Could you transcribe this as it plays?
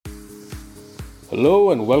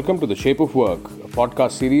Hello and welcome to The Shape of Work, a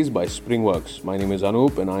podcast series by Springworks. My name is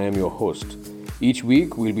Anup and I am your host. Each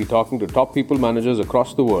week, we'll be talking to top people managers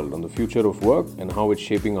across the world on the future of work and how it's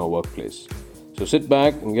shaping our workplace. So sit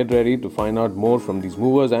back and get ready to find out more from these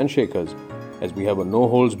movers and shakers as we have a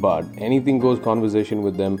no-holds-barred, anything-goes conversation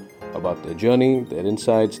with them about their journey, their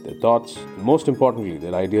insights, their thoughts, and most importantly,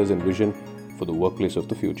 their ideas and vision for the workplace of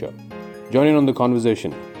the future. Join in on the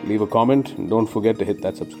conversation, leave a comment, and don't forget to hit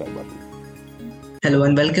that subscribe button. Hello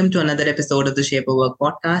and welcome to another episode of the Shape of Work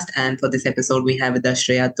podcast. And for this episode, we have with us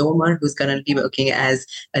Shreya Tomar, who's currently working as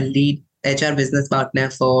a lead HR business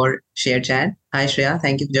partner for ShareChat. Hi Shreya,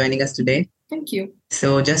 thank you for joining us today. Thank you.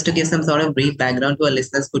 So just to give some sort of brief background to our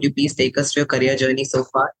listeners, could you please take us through your career journey so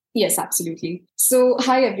far? Yes, absolutely. So,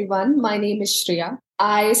 hi everyone. My name is Shreya.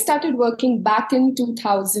 I started working back in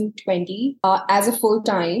 2020 as a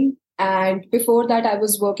full-time. And before that, I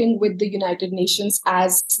was working with the United Nations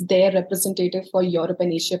as their representative for Europe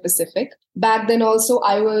and Asia Pacific. Back then also,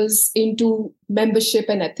 I was into membership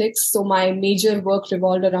and ethics. So my major work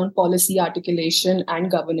revolved around policy articulation and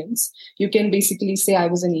governance. You can basically say I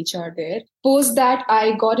was an HR there. Post that,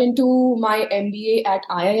 I got into my MBA at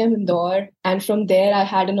IIM Indore. And from there, I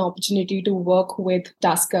had an opportunity to work with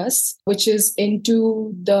Taskus, which is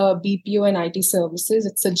into the BPO and IT services.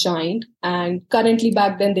 It's a giant. And currently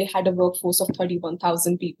back then, they had a workforce of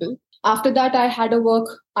 31,000 people. After that, I had a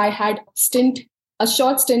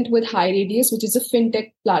short stint with High Radius, which is a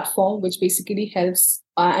fintech platform, which basically helps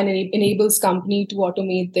and enables company to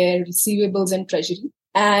automate their receivables and treasury.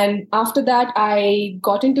 And after that, I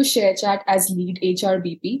got into ShareChat as lead HR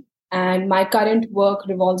BP. And my current work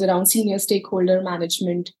revolves around senior stakeholder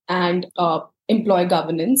management and employee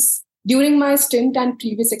governance. During my stint and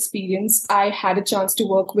previous experience, I had a chance to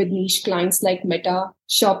work with niche clients like Meta,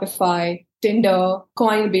 Shopify, Tinder,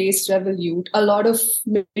 Coinbase, Revolut, a lot of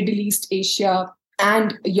Middle East, Asia,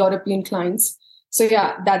 and European clients. So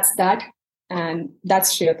yeah, that's that. And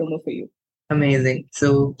that's Shreya Tomar for you. Amazing.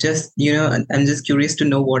 So just, I'm just curious to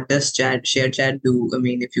know, what does ShareChat do? I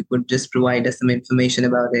mean, if you could just provide us some information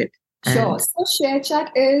about it. Sure. So ShareChat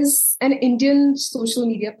is an Indian social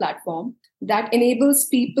media platform that enables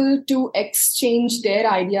people to exchange their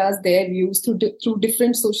ideas, their views through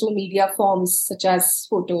different social media forms, such as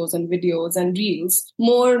photos and videos and reels,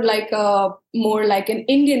 more like an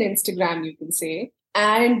Indian Instagram, you can say.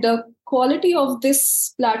 And the quality of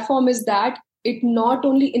this platform is that it not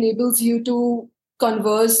only enables you to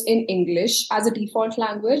converse in English as a default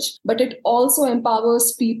language, but it also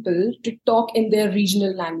empowers people to talk in their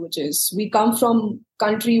regional languages. We come from a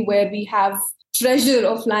country where we have treasure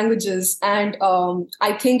of languages, and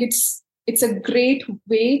I think it's a great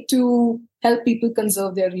way to help people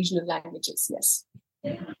conserve their regional languages. Yes.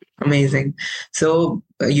 Amazing. So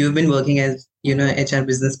you've been working as, HR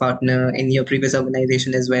business partner in your previous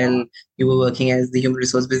organization as well. You were working as the human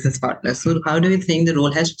resource business partner. So how do you think the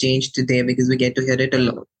role has changed today? Because we get to hear it a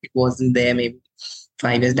lot. It wasn't there maybe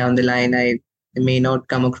 5 years down the line. I may not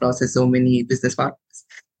come across as so many business partners,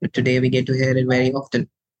 but today we get to hear it very often.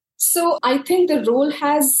 So I think the role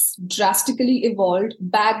has drastically evolved.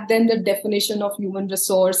 Back then, the definition of human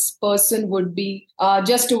resource person would be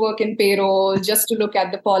just to work in payroll, just to look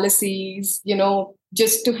at the policies,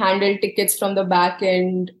 just to handle tickets from the back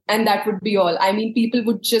end. And that would be all. I mean, people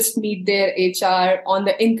would just meet their HR on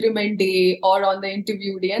the increment day or on the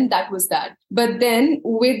interview day, and that was that. But then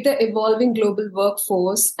with the evolving global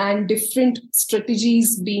workforce and different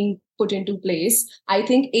strategies being put into place, I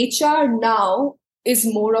think HR now is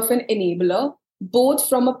more of an enabler, both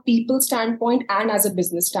from a people standpoint and as a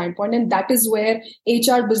business standpoint. And that is where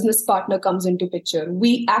HR business partner comes into picture.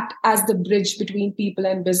 We act as the bridge between people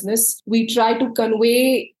and business. We try to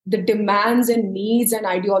convey the demands and needs and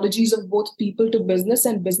ideologies of both people to business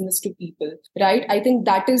and business to people, right? I think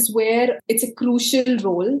that is where it's a crucial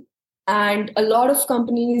role. And a lot of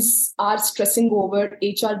companies are stressing over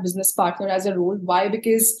HR business partner as a role. Why?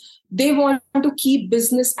 Because they want to keep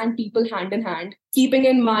business and people hand in hand, keeping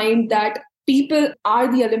in mind that people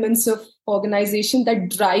are the elements of organization that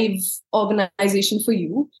drive organization for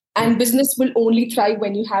you. And business will only thrive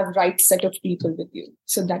when you have right set of people with you.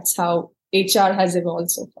 So that's how HR has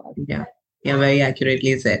evolved so far. Yeah, very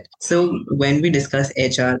accurately said. So when we discuss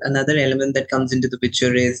HR, another element that comes into the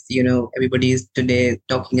picture is, everybody is today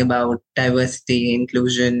talking about diversity,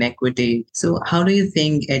 inclusion, equity. So how do you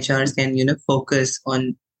think HRs can, focus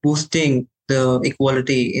on boosting the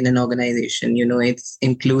equality in an organization? It's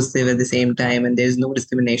inclusive at the same time and there's no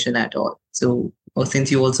discrimination at all. So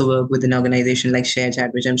since you also work with an organization like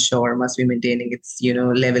ShareChat, which I'm sure must be maintaining its,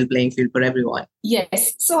 level playing field for everyone.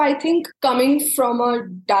 Yes. So I think coming from a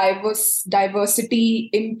diversity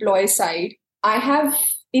employee side, I have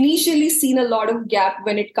initially seen a lot of gap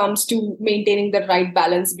when it comes to maintaining the right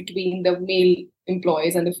balance between the male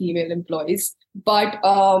employees and the female employees. But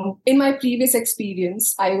in my previous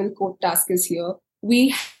experience, I will quote Taskers here.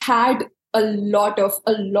 We had a lot of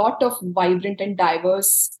vibrant and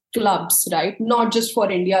diverse clubs, right? Not just for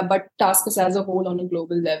India, but Taskers as a whole on a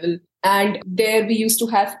global level. And there we used to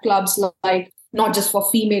have clubs like not just for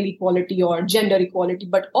female equality or gender equality,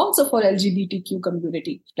 but also for LGBTQ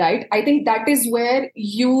community, right? I think that is where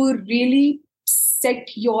you really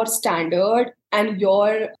set your standard and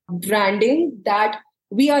your branding that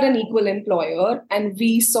we are an equal employer and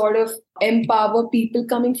we sort of empower people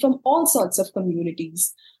coming from all sorts of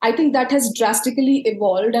communities. I think that has drastically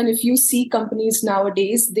evolved. And if you see companies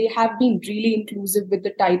nowadays, they have been really inclusive with the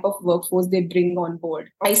type of workforce they bring on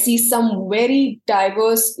board. I see some very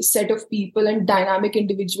diverse set of people and dynamic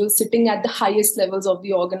individuals sitting at the highest levels of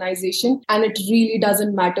the organization. And it really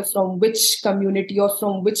doesn't matter from which community or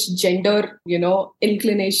from which gender,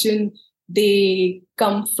 inclination they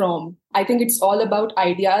come from. I think it's all about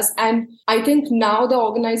ideas. And I think now the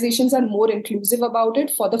organizations are more inclusive about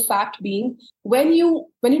it, for the fact being, when you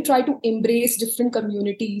try to embrace different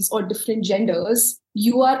communities or different genders,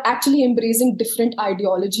 you are actually embracing different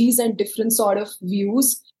ideologies and different sort of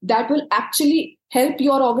views that will actually help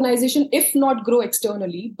your organization, if not grow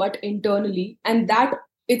externally, but internally. And that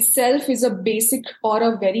itself is a basic or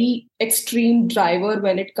a very extreme driver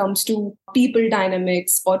when it comes to people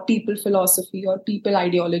dynamics or people philosophy or people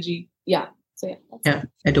ideology. Yeah. So Yeah,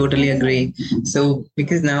 I totally agree. So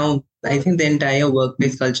because now I think the entire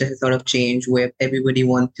workplace culture has sort of changed, where everybody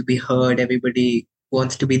wants to be heard, everybody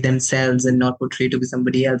wants to be themselves and not portrayed to be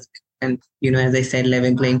somebody else. And, as I said,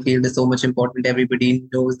 level playing field is so much important. Everybody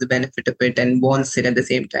knows the benefit of it and wants it at the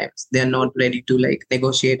same time. They're not ready to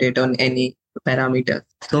negotiate it on any parameter.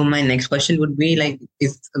 So my next question would be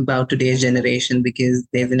is about today's generation, because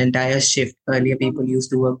there's an entire shift. Earlier, people used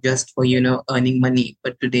to work just for, earning money.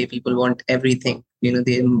 But today people want everything.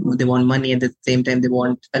 They want money, at the same time, they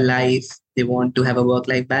want a life. They want to have a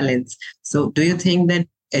work-life balance. So do you think that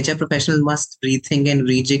HR professionals must rethink and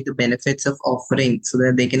rejig the benefits of offering so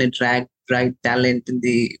that they can attract right talent in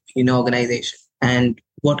the organization? And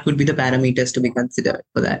what could be the parameters to be considered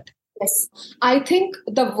for that? Yes, I think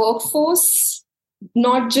the workforce,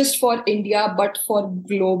 not just for India, but for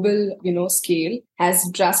global, scale, has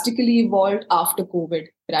drastically evolved after COVID,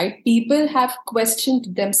 right? People have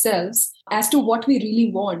questioned themselves as to what we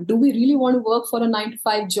really want. Do we really want to work for a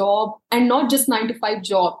 9-to-5 job? And not just 9-to-5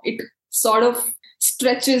 job. It sort of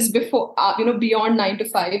stretches beyond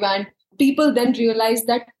 9-to-5. And people then realize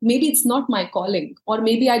that maybe it's not my calling, or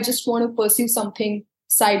maybe I just want to pursue something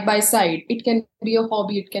side by side. It can be a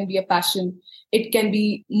hobby, it can be a passion, it can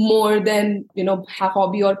be more than a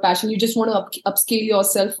hobby or passion. You just want to upscale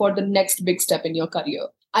yourself for the next big step in your career.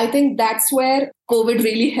 I think that's where COVID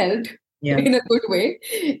really helped in a good way.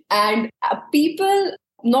 And people,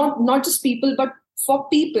 not just people, but for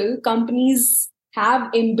people, a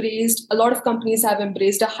lot of companies have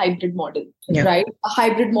embraced a hybrid model, right? A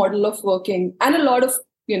hybrid model of working. And a lot of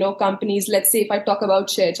companies, let's say if I talk about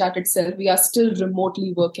ShareChat itself, we are still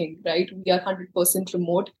remotely working, right? We are 100%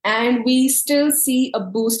 remote, and we still see a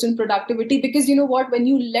boost in productivity, because when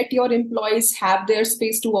you let your employees have their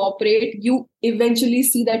space to operate, you eventually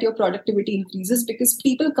see that your productivity increases because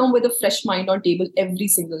people come with a fresh mind on table every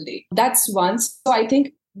single day. That's one. So I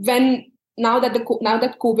think now that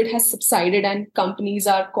COVID has subsided and companies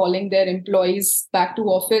are calling their employees back to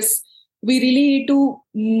office, we really need to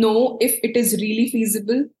know if it is really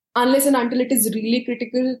feasible. Unless and until it is really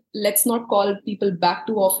critical, let's not call people back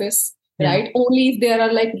to office, right? Only if there are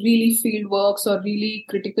really field works or really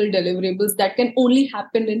critical deliverables that can only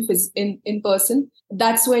happen in person.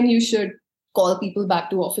 That's when you should call people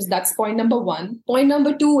back to office. That's point number one. Point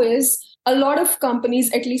number two is, a lot of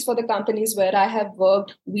companies, at least for the companies where I have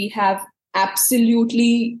worked, we have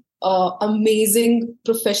absolutely amazing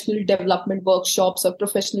professional development workshops or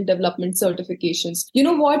professional development certifications. You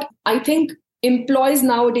know what? I think employees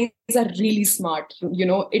nowadays are really smart.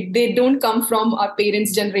 They don't come from our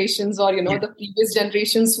parents' generations or, the previous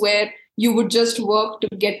generations where you would just work to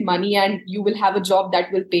get money and you will have a job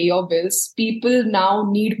that will pay your bills. People now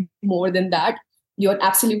need more than that. You're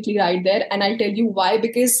absolutely right there. And I'll tell you why,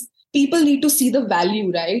 because people need to see the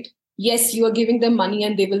value, right? Yes, you are giving them money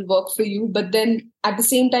and they will work for you, but then at the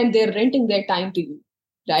same time, they're renting their time to you,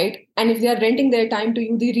 right? And if they're renting their time to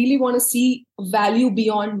you, they really want to see value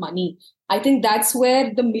beyond money. I think that's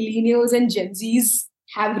where the millennials and Gen Zs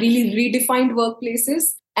have really redefined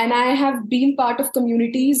workplaces. And I have been part of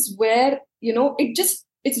communities where, it just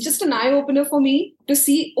it's just an eye opener for me to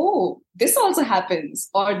see, oh, this also happens,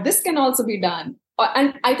 or this can also be done.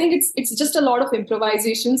 And I think it's just a lot of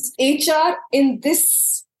improvisations. HR in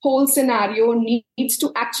this whole scenario needs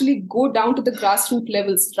to actually go down to the grassroots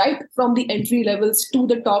levels, right? From the entry levels to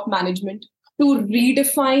the top management, to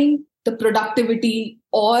redefine the productivity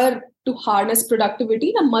or to harness productivity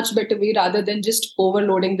in a much better way rather than just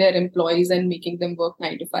overloading their employees and making them work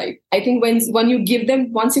 9 to 5. I think once you give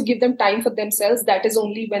them time for themselves, that is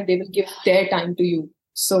only when they will give their time to you.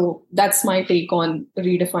 So that's my take on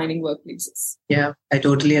redefining workplaces. Yeah, I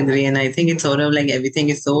totally agree. And I think it's sort of like everything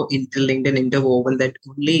is so interlinked and interwoven that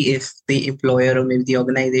only if the employer or maybe the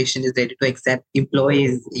organization is ready to accept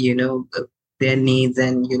employees, their needs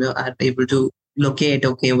and, are able to locate,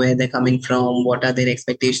 okay, where they're coming from, what are their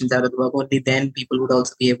expectations out of the work, only then people would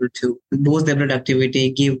also be able to boost their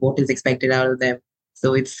productivity, give what is expected out of them.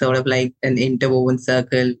 So it's sort of like an interwoven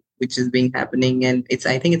circle which is being happening. And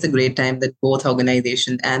I think it's a great time that both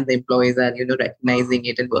organization and the employees are, recognizing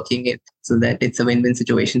it and working it so that it's a win-win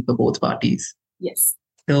situation for both parties. Yes.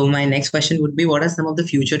 So my next question would be, what are some of the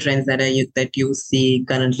future trends that you see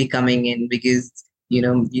currently coming in? Because,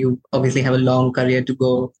 you obviously have a long career to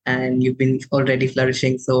go and you've been already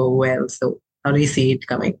flourishing so well. So how do you see it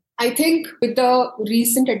coming? I think with the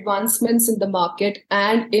recent advancements in the market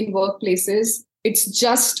and in workplaces, it's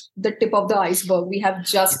just the tip of the iceberg. We have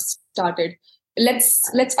just started. Let's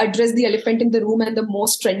address the elephant in the room and the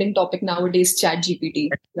most trending topic nowadays, ChatGPT,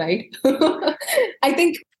 right? I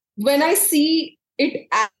think when I see it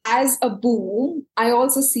as a boom, I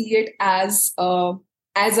also see it as a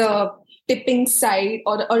tipping side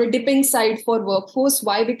or a dipping side for workforce.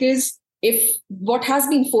 Why? Because if what has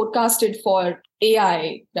been forecasted for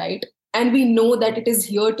AI, right? And we know that it is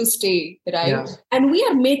here to stay, right? Yeah. And we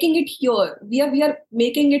are making it here. We are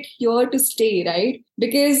making it here to stay, right?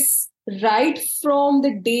 Because right from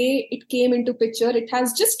the day it came into picture, it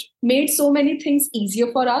has just made so many things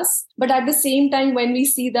easier for us. But at the same time, when we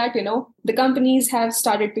see that, the companies have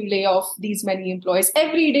started to lay off these many employees,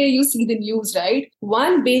 every day you see the news, right?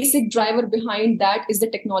 One basic driver behind that is the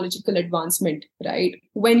technological advancement, right?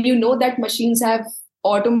 When you know that machines have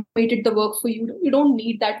automated the work for you, you don't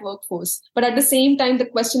need that workforce. But at the same time, the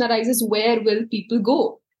question arises, where will people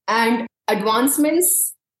go? And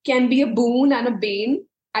advancements can be a boon and a bane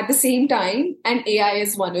at the same time, and AI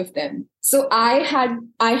is one of them. So I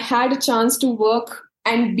had a chance to work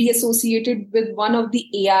and be associated with one of the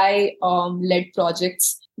AI led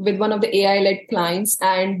projects with one of the AI led clients,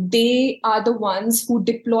 and they are the ones who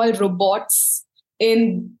deploy robots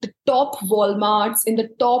in the top Walmarts, in the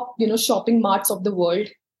top, shopping marts of the world.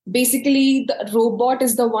 Basically, the robot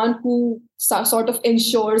is the one who sort of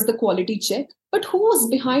ensures the quality check. But who is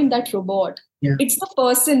behind that robot? Yeah. It's the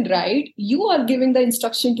person, right? You are giving the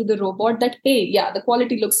instruction to the robot that, hey, yeah, the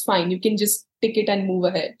quality looks fine. You can just pick it and move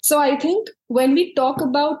ahead. So I think when we talk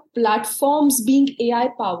about platforms being AI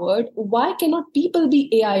powered, why cannot people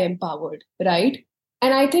be AI empowered, right?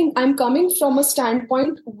 And I think I'm coming from a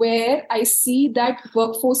standpoint where I see that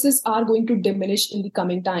workforces are going to diminish in the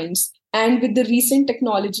coming times. And with the recent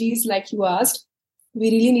technologies, like you asked, we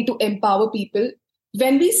really need to empower people.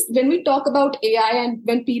 When we talk about AI and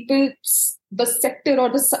when people, the sector or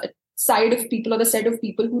the side of people or the set of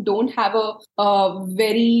people who don't have a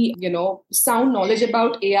very, sound knowledge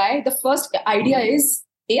about AI, the first idea is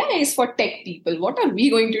AI is for tech people. What are we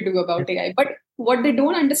going to do about AI? But what they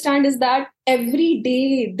don't understand is that every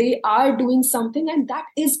day they are doing something and that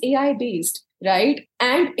is AI based, right?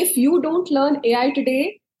 And if you don't learn AI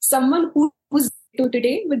today, someone who's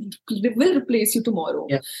today will replace you tomorrow.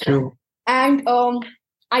 Yeah, true. And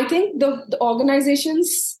I think the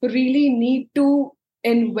organizations really need to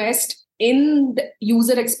invest in the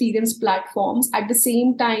user experience platforms, at the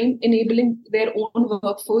same time enabling their own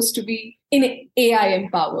workforce to be AI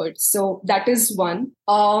empowered. So that is one.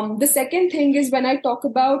 The second thing is, when I talk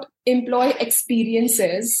about employee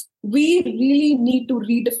experiences, we really need to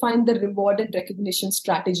redefine the reward and recognition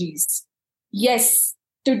strategies. Yes,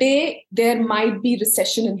 today there might be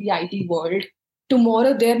recession in the IT world.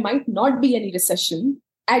 Tomorrow there might not be any recession.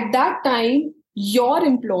 At that time, your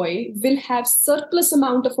employee will have surplus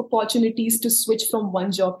amount of opportunities to switch from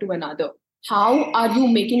one job to another. How are you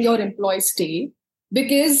making your employee stay?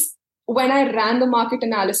 Because when I ran the market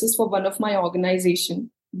analysis for one of my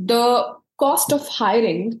organization, the cost of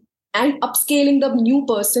hiring and upscaling the new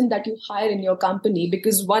person that you hire in your company,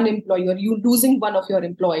 because one employee or you losing one of your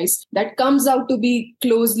employees, that comes out to be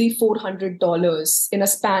closely $400 in a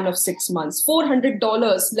span of 6 months.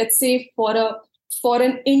 $400, let's say for a for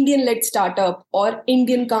an Indian-led startup or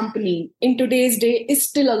Indian company in today's day is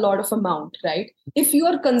still a lot of amount, right? If you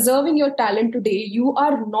are conserving your talent today, you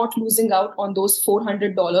are not losing out on those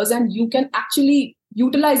 $400, and you can actually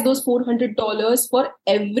utilize those $400 for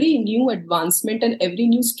every new advancement and every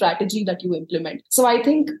new strategy that you implement. So I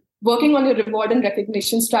think working on your reward and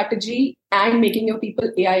recognition strategy and making your people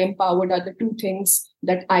AI empowered are the two things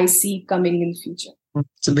that I see coming in the future.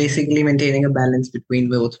 So basically maintaining a balance between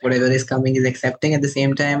both. Whatever is coming is accepting at the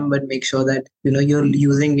same time, but make sure that, you're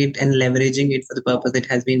using it and leveraging it for the purpose it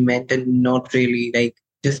has been meant, and not really like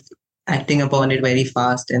just acting upon it very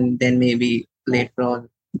fast, and then maybe later on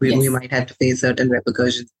we might have to face certain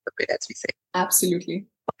repercussions of it, as we say. Absolutely.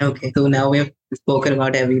 Okay, so now we have spoken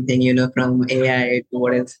about everything, from AI to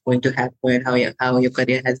what is going to happen and how your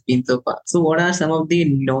career has been so far. So what are some of the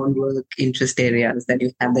non-work interest areas that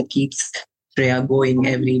you have that keeps Shreya going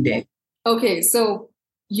every day? Okay, so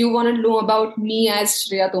you want to know about me as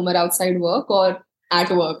Shreya Tomar outside work or at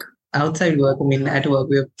work? Outside work, at work,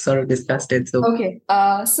 we have sort of discussed it. So okay,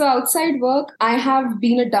 so outside work, I have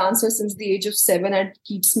been a dancer since the age of 7, and it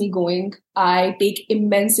keeps me going. I take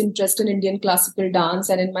immense interest in Indian classical dance,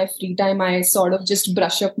 and in my free time, I sort of just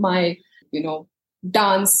brush up my,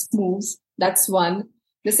 dance moves. That's one.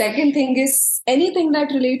 The second thing is anything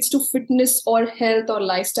that relates to fitness or health or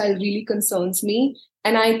lifestyle really concerns me.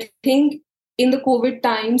 And I think in the COVID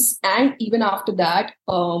times and even after that,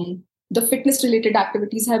 the fitness related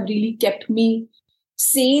activities have really kept me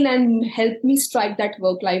sane and helped me strike that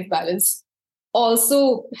work-life balance.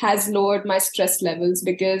 Also has lowered my stress levels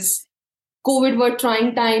because COVID were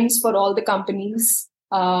trying times for all the companies.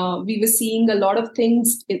 We were seeing a lot of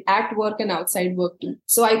things at work and outside work too.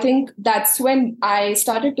 So I think that's when I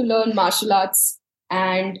started to learn martial arts,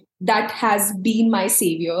 and that has been my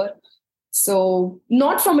savior. So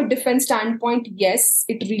not from a defense standpoint, yes,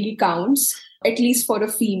 it really counts, at least for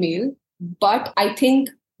a female. But I think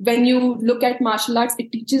when you look at martial arts,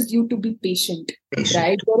 it teaches you to be patient.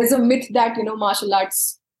 Right? There is a myth that, martial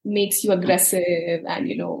arts makes you aggressive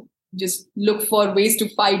and, just look for ways to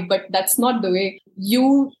fight, but that's not the way.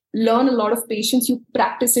 You learn a lot of patience, you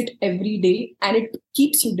practice it every day, and it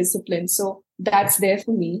keeps you disciplined. So that's there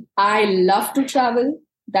for me. I love to travel.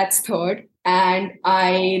 That's third. And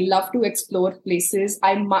I love to explore places.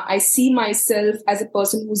 I see myself as a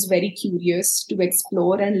person who's very curious to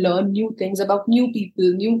explore and learn new things about new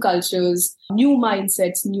people, new cultures, new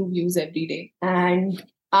mindsets, new views every day. And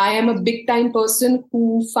I am a big time person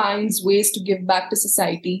who finds ways to give back to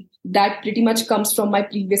society. That pretty much comes from my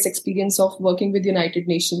previous experience of working with United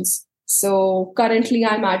Nations. So currently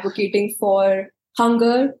I'm advocating for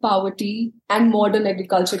hunger, poverty, and modern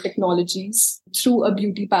agriculture technologies through a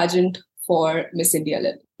beauty pageant for Miss India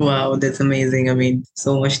Lil. Wow, that's amazing.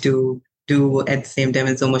 So much to do at the same time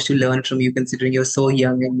and so much to learn from you, considering you're so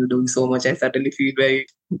young and you're doing so much. I certainly feel very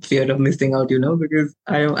fear of missing out, because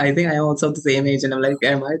I think I'm also of the same age and I'm like,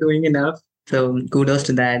 am I doing enough? So kudos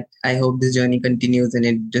to that. I hope this journey continues and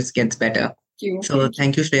it just gets better. Thank you. So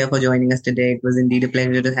thank you, Shreya, for joining us today. It was indeed a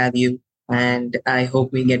pleasure to have you. And I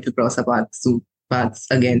hope we get to cross our paths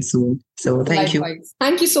again soon. So thank you.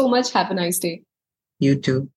 Thank you so much. Have a nice day. You too.